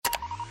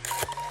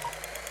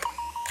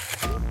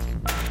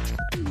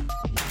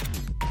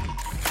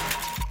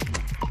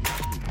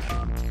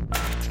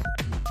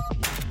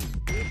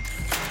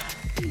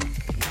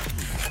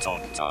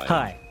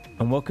Hi,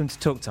 and welcome to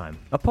Talk Time,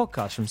 a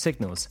podcast from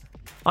Signals.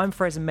 I'm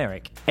Fraser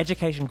Merrick,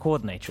 Education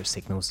Coordinator at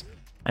Signals,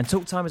 and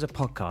Talk Time is a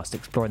podcast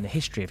exploring the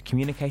history of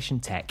communication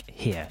tech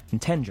here in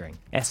Tendring,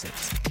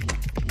 Essex.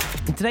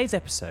 In today's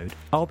episode,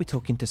 I'll be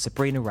talking to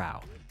Sabrina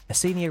Rao, a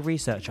Senior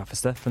Research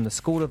Officer from the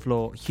School of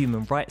Law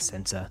Human Rights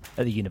Centre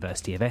at the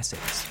University of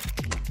Essex.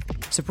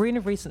 Sabrina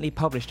recently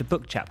published a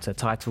book chapter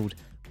titled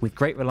With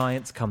Great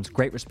Reliance Comes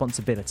Great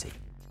Responsibility,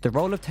 The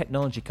Role of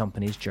Technology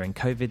Companies During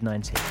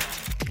COVID-19.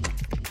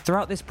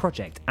 Throughout this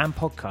project and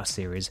podcast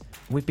series,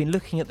 we've been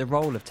looking at the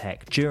role of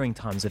tech during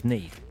times of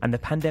need, and the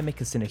pandemic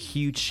has seen a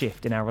huge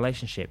shift in our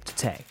relationship to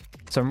tech.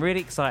 So I'm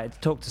really excited to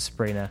talk to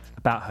Sabrina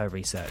about her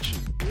research.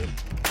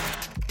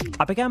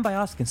 I began by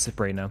asking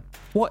Sabrina,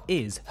 what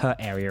is her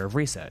area of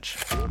research?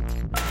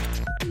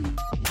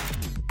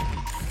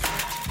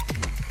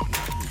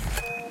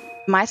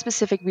 My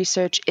specific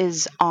research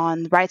is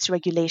on rights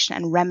regulation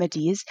and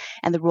remedies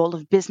and the role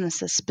of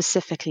businesses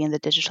specifically in the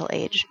digital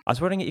age. I was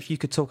wondering if you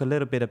could talk a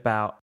little bit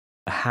about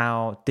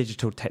how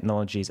digital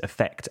technologies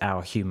affect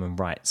our human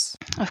rights.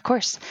 Of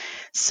course.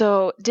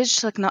 So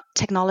digital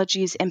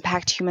technologies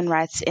impact human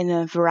rights in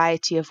a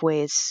variety of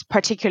ways,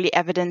 particularly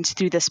evident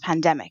through this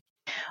pandemic.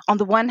 On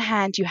the one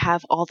hand, you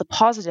have all the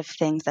positive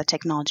things that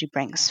technology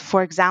brings.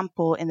 For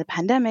example, in the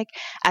pandemic,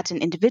 at an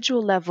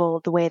individual level,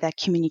 the way that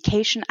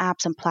communication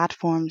apps and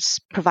platforms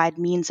provide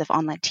means of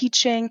online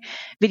teaching,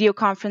 video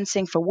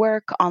conferencing for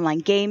work, online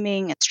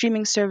gaming and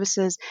streaming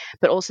services,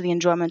 but also the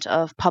enjoyment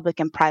of public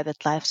and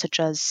private life, such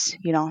as,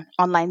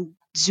 online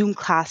Zoom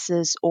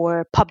classes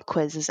or pub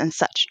quizzes and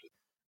such.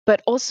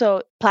 But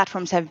also,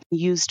 platforms have been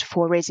used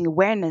for raising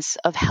awareness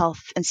of health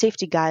and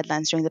safety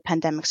guidelines during the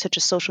pandemic, such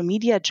as social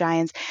media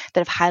giants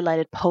that have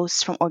highlighted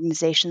posts from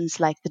organizations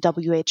like the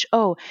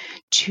WHO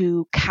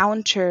to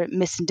counter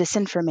mis and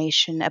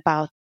disinformation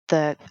about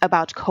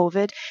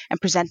COVID and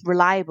present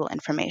reliable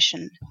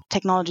information.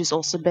 Technology has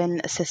also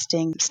been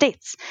assisting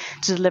states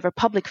to deliver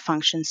public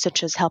functions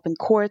such as helping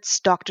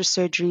courts, doctor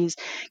surgeries,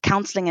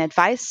 counseling and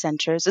advice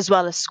centers, as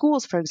well as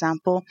schools, for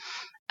example,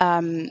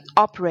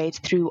 operate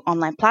through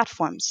online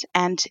platforms.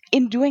 And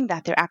in doing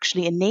that, they're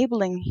actually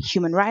enabling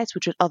human rights,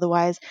 which would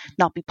otherwise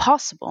not be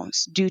possible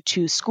due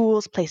to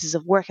schools, places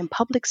of work, and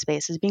public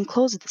spaces being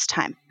closed at this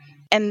time.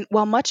 And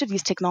while much of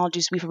these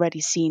technologies we've already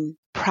seen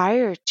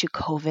prior to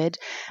COVID,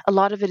 a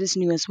lot of it is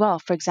new as well.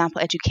 For example,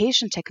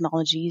 education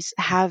technologies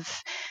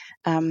have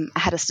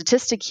had a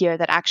statistic here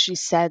that actually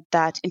said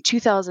that in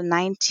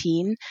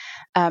 2019,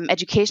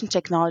 education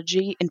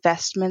technology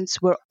investments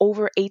were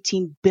over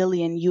 $18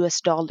 billion US,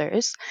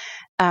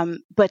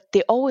 but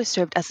they always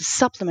served as a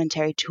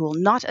supplementary tool,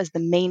 not as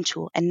the main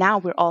tool. And now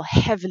we're all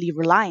heavily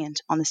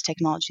reliant on this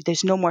technology.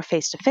 There's no more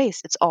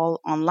face-to-face, it's all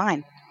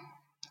online,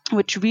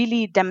 which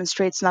really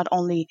demonstrates not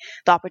only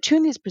the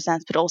opportunities it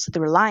presents, but also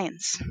the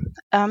reliance.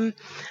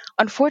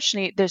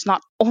 Unfortunately, there's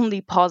not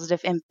only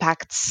positive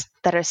impacts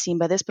that are seen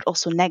by this, but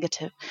also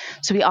negative.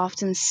 So we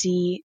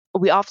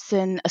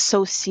often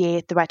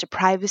associate the right to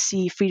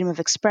privacy, freedom of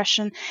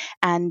expression,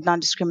 and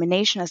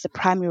non-discrimination as the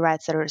primary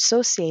rights that are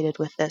associated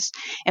with this.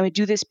 And we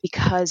do this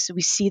because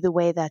we see the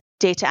way that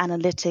data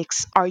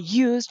analytics are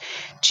used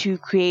to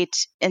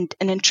create an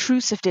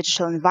intrusive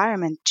digital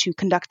environment to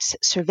conduct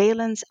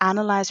surveillance,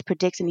 analyze,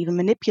 predict, and even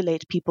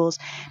manipulate people's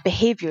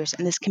behaviors.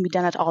 And this can be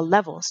done at all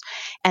levels.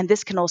 And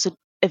this can also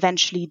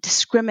eventually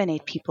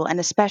discriminate people, and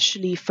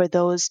especially for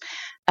those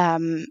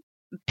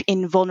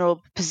in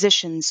vulnerable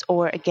positions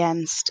or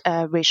against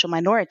racial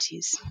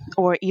minorities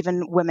or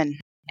even women.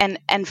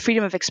 And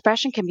freedom of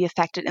expression can be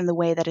affected in the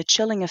way that a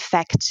chilling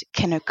effect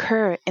can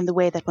occur in the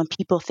way that when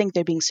people think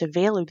they're being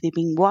surveilled or they're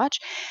being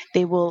watched,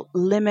 they will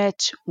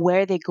limit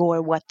where they go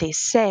or what they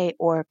say,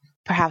 or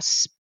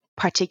perhaps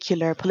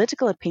particular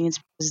political opinions,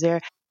 because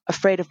they're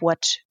afraid of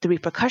what the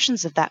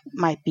repercussions of that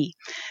might be.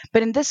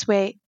 But in this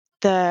way,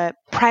 the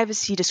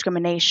privacy,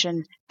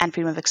 discrimination, and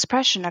freedom of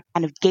expression are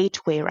kind of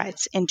gateway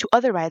rights into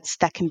other rights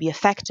that can be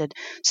affected,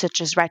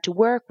 such as right to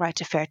work, right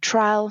to fair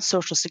trial,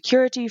 social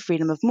security,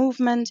 freedom of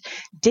movement,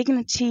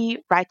 dignity,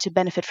 right to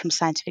benefit from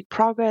scientific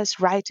progress,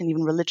 right, and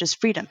even religious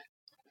freedom.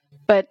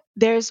 But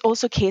there's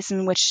also cases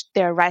in which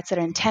there are rights that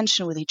are in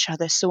tension with each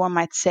other. So one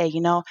might say,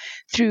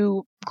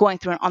 through going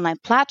through an online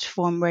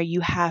platform where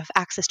you have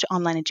access to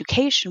online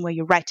education, where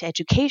your right to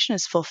education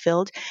is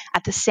fulfilled,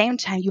 at the same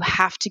time, you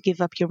have to give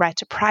up your right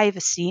to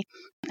privacy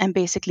and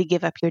basically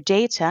give up your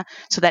data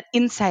so that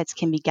insights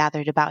can be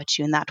gathered about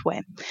you in that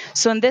way.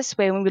 So in this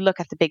way, when we look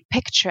at the big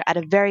picture at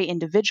a very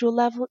individual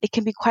level, it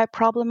can be quite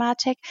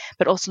problematic,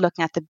 but also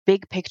looking at the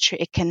big picture,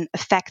 it can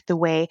affect the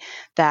way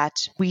that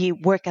we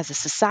work as a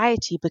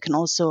society, but can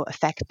also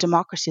affect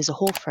democracy as a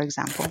whole, for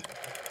example.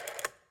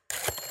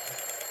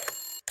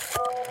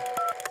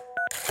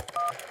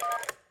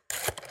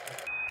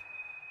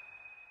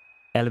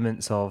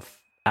 Elements of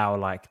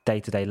our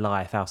day-to-day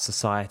life, our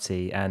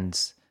society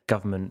and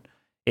government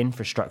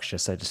infrastructure,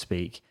 so to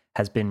speak,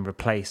 has been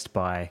replaced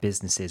by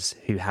businesses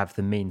who have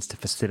the means to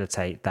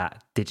facilitate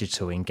that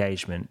digital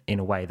engagement in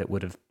a way that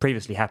would have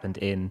previously happened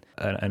in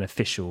an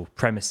official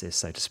premises,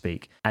 so to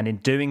speak. And in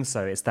doing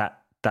so, it's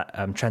that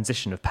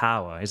transition of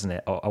power, isn't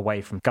it,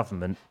 away from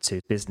government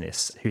to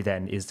business, who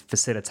then is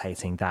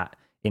facilitating that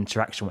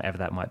interaction, whatever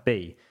that might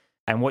be.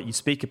 And what you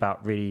speak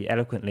about really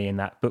eloquently in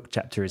that book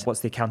chapter is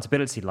what's the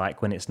accountability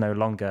like when it's no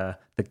longer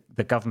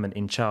the government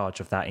in charge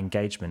of that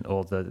engagement,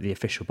 or the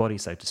official body,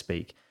 so to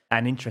speak.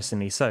 And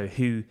interestingly so,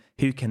 who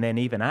can then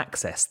even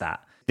access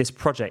that? This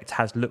project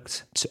has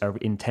looked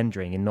in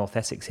tendering in North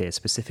Essex here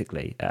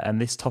specifically, and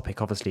this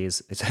topic obviously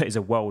is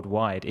a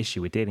worldwide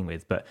issue we're dealing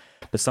with, but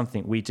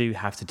something we do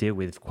have to deal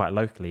with quite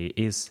locally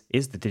is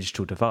the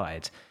digital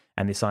divide,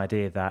 and this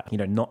idea that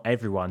not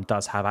everyone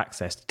does have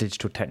access to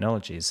digital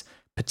technologies,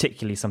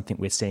 particularly something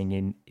we're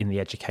seeing in the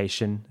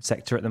education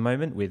sector at the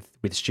moment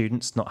with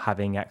students not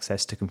having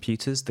access to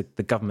computers.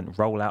 The government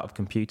rollout of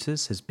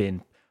computers has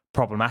been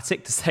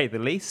problematic, to say the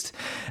least.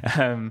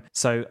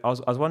 So I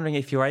was wondering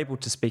if you're able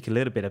to speak a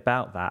little bit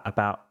about that,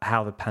 about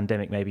how the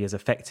pandemic maybe has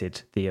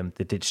affected the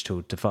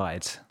digital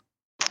divide.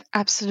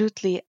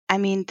 Absolutely. I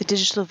mean, the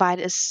digital divide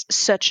is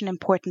such an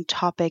important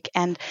topic,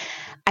 and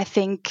I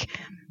don't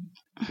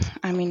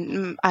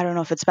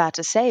know if it's bad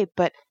to say,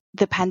 but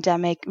the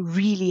pandemic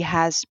really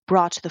has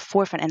brought to the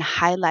forefront and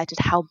highlighted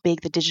how big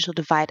the digital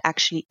divide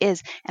actually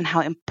is and how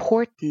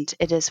important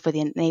it is for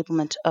the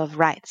enablement of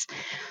rights.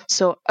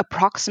 So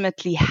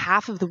approximately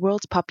half of the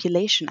world's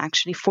population,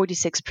 actually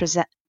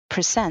 46%,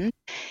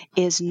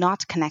 is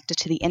not connected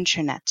to the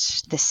internet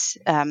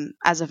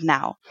as of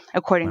now,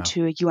 according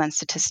to a UN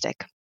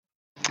statistic.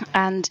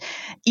 And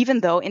even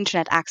though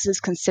internet access is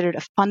considered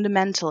a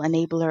fundamental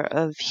enabler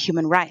of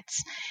human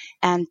rights,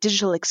 and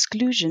digital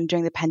exclusion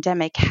during the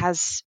pandemic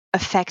has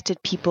affected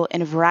people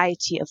in a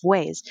variety of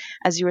ways.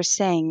 As you were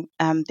saying,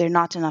 there are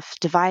not enough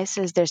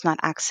devices, there's not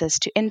access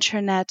to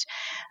internet,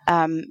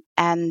 and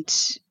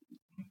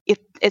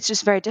it's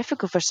just very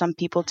difficult for some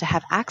people to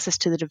have access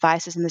to the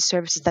devices and the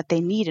services that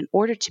they need in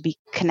order to be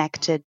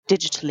connected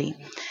digitally.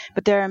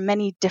 But there are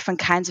many different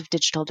kinds of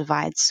digital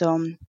divides.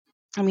 So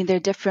there are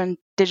different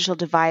digital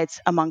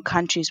divides among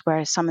countries,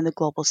 where some in the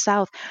global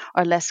south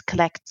are less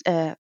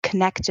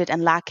connected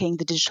and lacking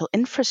the digital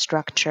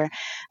infrastructure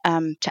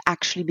to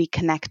actually be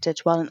connected,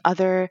 while in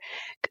other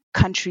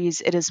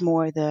countries it is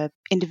more the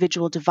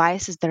individual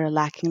devices that are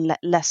lacking,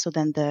 less so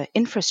than the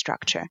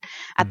infrastructure.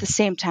 At the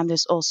same time,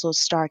 there's also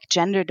stark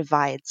gender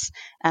divides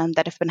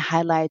that have been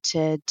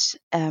highlighted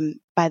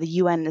by the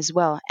UN as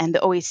well, and the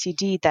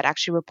OECD that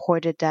actually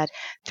reported that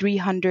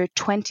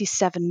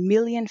 327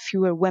 million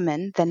fewer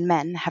women than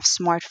men have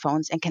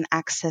smartphones and can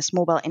access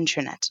mobile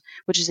internet,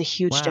 which is a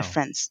huge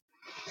difference.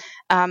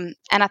 And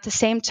at the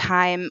same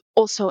time,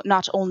 also,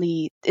 not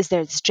only is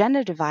there this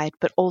gender divide,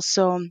 but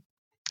also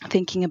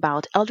thinking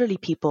about elderly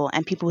people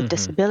and people with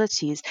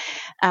disabilities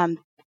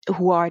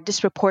who are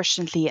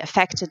disproportionately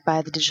affected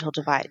by the digital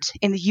divide.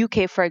 In the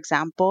UK, for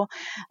example,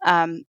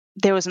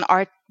 there was an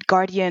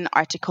Guardian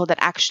article that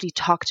actually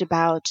talked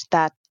about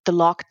that the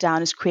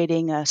lockdown is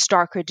creating a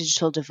starker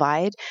digital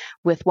divide,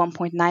 with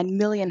 1.9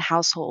 million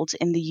households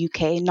in the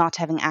UK not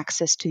having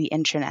access to the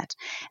internet,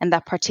 and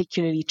that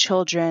particularly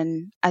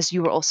children, as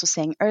you were also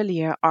saying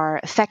earlier, are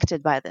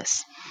affected by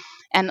this.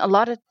 And a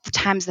lot of the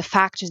times, the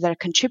factors that are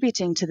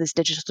contributing to this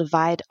digital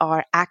divide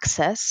are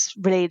access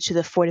related to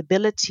the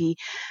affordability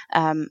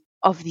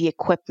of the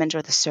equipment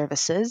or the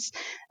services,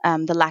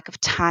 the lack of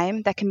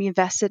time that can be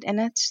invested in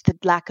it, the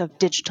lack of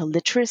digital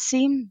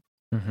literacy,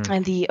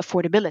 and the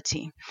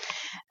affordability.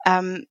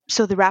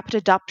 So the rapid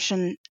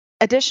adoption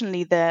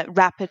Additionally, the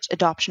rapid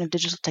adoption of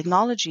digital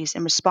technologies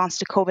in response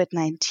to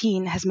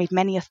COVID-19 has made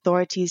many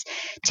authorities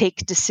take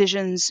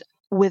decisions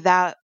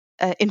without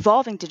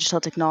involving digital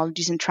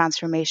technologies in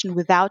transformation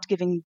without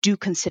giving due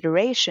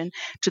consideration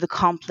to the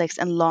complex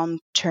and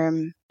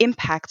long-term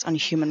impacts on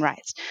human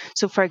rights.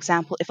 So, for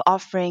example, if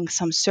offering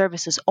some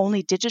services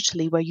only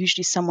digitally, where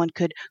usually someone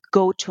could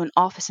go to an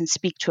office and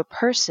speak to a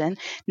person,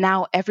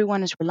 now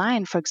everyone is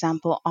relying, for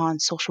example, on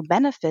social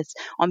benefits,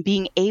 on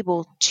being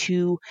able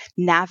to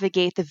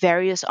navigate the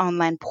various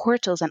online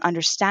portals and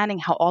understanding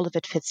how all of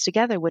it fits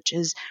together, which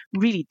is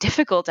really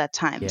difficult at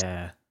times.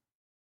 Yeah.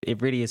 It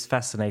really is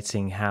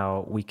fascinating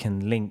how we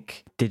can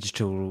link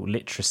digital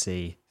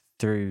literacy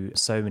through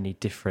so many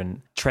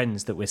different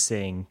trends that we're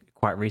seeing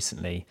quite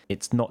recently.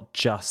 It's not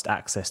just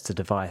access to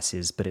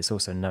devices, but it's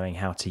also knowing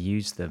how to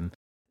use them.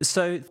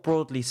 So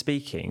broadly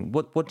speaking,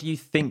 what do you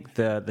think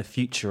the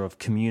future of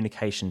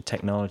communication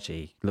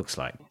technology looks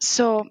like?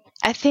 So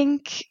I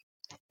think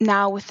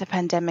now with the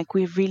pandemic,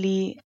 we've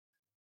really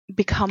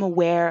become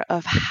aware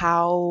of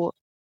how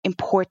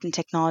important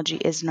technology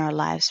is in our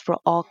lives for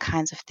all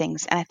kinds of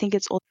things. And I think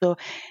it's also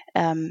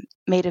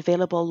made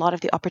available a lot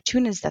of the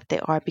opportunities that they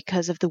are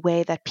because of the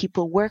way that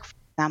people work. For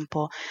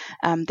example,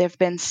 there have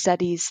been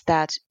studies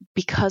that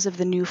because of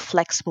the new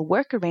flexible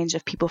work arrange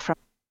of people from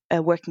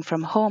working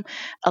from home,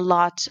 a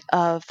lot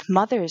of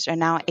mothers are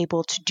now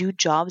able to do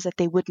jobs that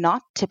they would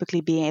not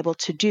typically be able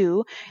to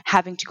do,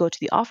 having to go to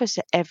the office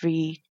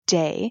every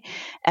day,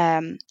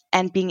 and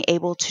being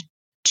able to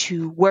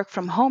to work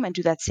from home and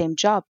do that same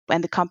job,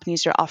 and the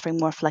companies are offering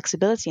more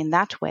flexibility in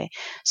that way.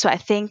 So I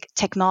think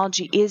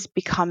technology is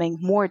becoming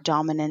more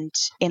dominant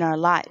in our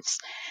lives.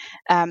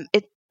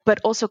 But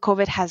also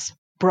COVID has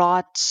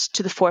brought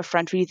to the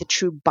forefront really the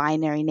true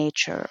binary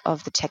nature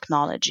of the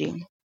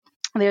technology.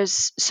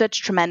 There's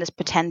such tremendous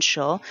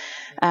potential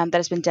that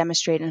has been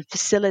demonstrated in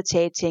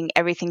facilitating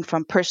everything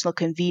from personal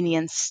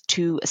convenience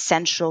to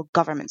essential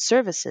government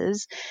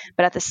services.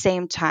 But at the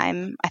same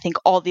time, I think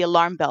all the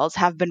alarm bells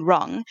have been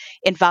rung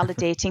in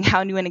validating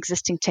how new and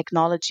existing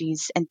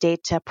technologies and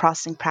data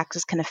processing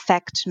practice can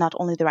affect not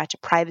only the right to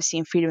privacy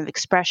and freedom of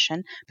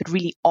expression, but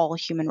really all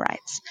human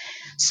rights.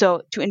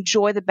 So to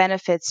enjoy the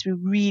benefits, we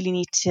really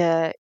need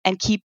to, and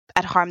keep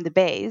at harm the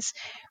bays,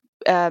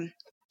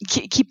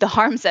 keep the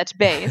harms at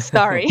bay,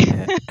 sorry.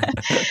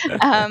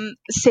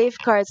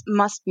 Safeguards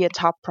must be a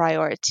top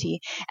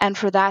priority. And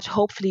for that,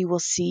 hopefully we'll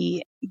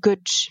see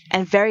good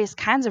and various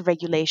kinds of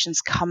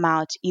regulations come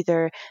out,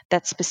 either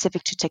that's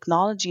specific to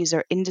technologies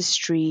or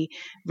industry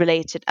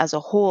related as a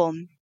whole,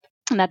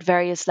 and at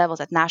various levels,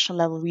 at national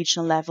level,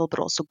 regional level, but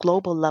also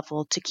global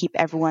level, to keep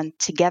everyone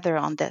together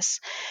on this.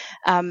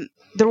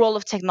 The role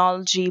of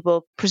technology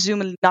will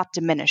presumably not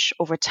diminish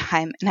over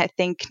time, and I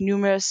think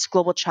numerous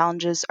global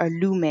challenges are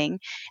looming,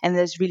 and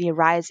there's really a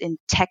rise in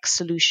tech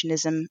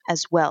solutionism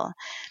as well.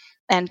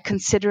 And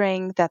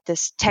considering that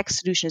this tech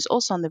solution is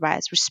also on the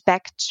rise,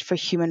 respect for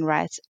human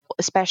rights,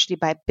 especially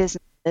by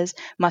businesses,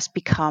 must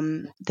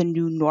become the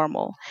new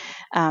normal.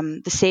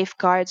 The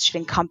safeguards should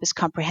encompass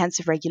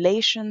comprehensive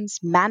regulations,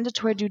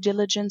 mandatory due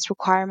diligence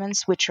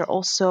requirements, which are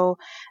also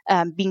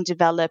being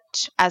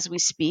developed as we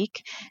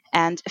speak,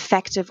 and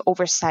effective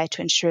oversight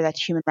to ensure that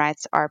human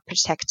rights are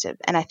protected.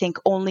 And I think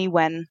only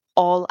when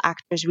all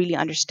actors really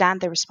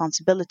understand their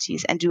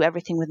responsibilities and do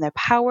everything within their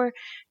power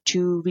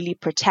to really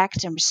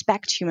protect and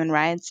respect human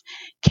rights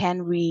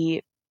can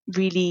we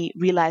really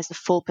realize the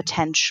full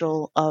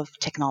potential of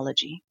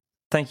technology.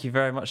 Thank you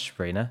very much,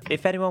 Sabrina.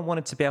 If anyone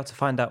wanted to be able to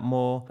find out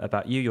more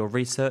about you, your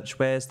research,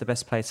 where's the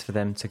best place for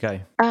them to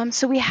go?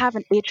 So we have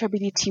an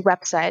HRBDT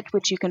website,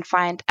 which you can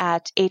find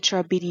at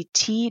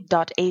hrbdt.ac.uk,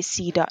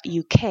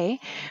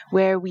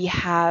 where we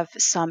have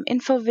some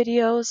info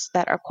videos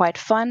that are quite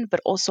fun, but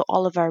also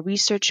all of our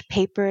research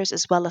papers,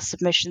 as well as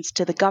submissions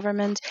to the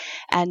government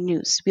and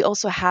news. We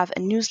also have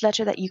a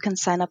newsletter that you can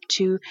sign up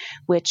to,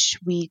 which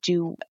we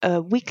do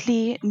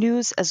weekly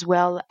news as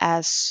well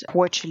as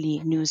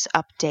quarterly news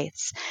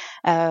updates.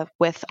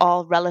 With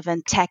all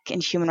relevant tech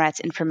and human rights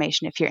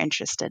information if you're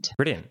interested.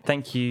 Brilliant.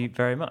 Thank you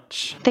very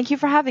much. Thank you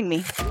for having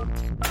me.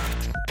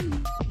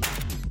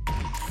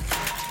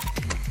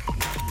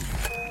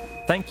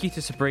 Thank you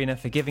to Sabrina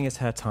for giving us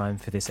her time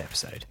for this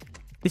episode.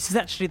 This is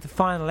actually the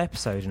final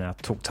episode in our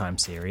Talk Time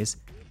series.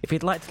 If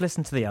you'd like to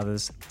listen to the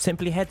others,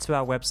 simply head to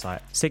our website,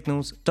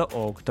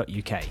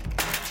 signals.org.uk.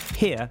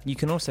 Here, you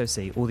can also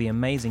see all the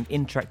amazing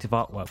interactive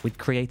artwork we've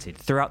created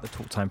throughout the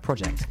Talk Time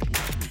project,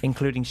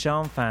 including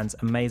Shan Fan's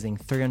amazing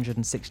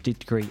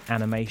 360-degree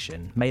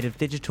animation made of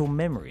digital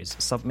memories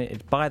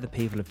submitted by the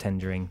people of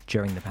Tendring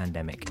during the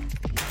pandemic.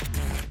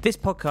 This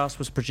podcast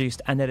was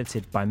produced and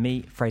edited by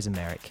me, Fraser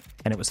Merrick,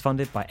 and it was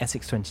funded by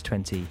Essex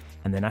 2020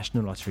 and the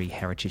National Lottery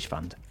Heritage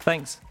Fund.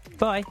 Thanks.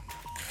 Bye.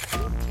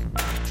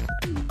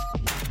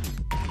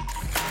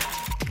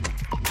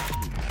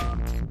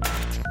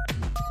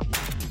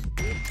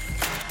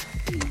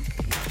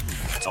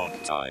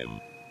 Talk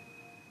Time.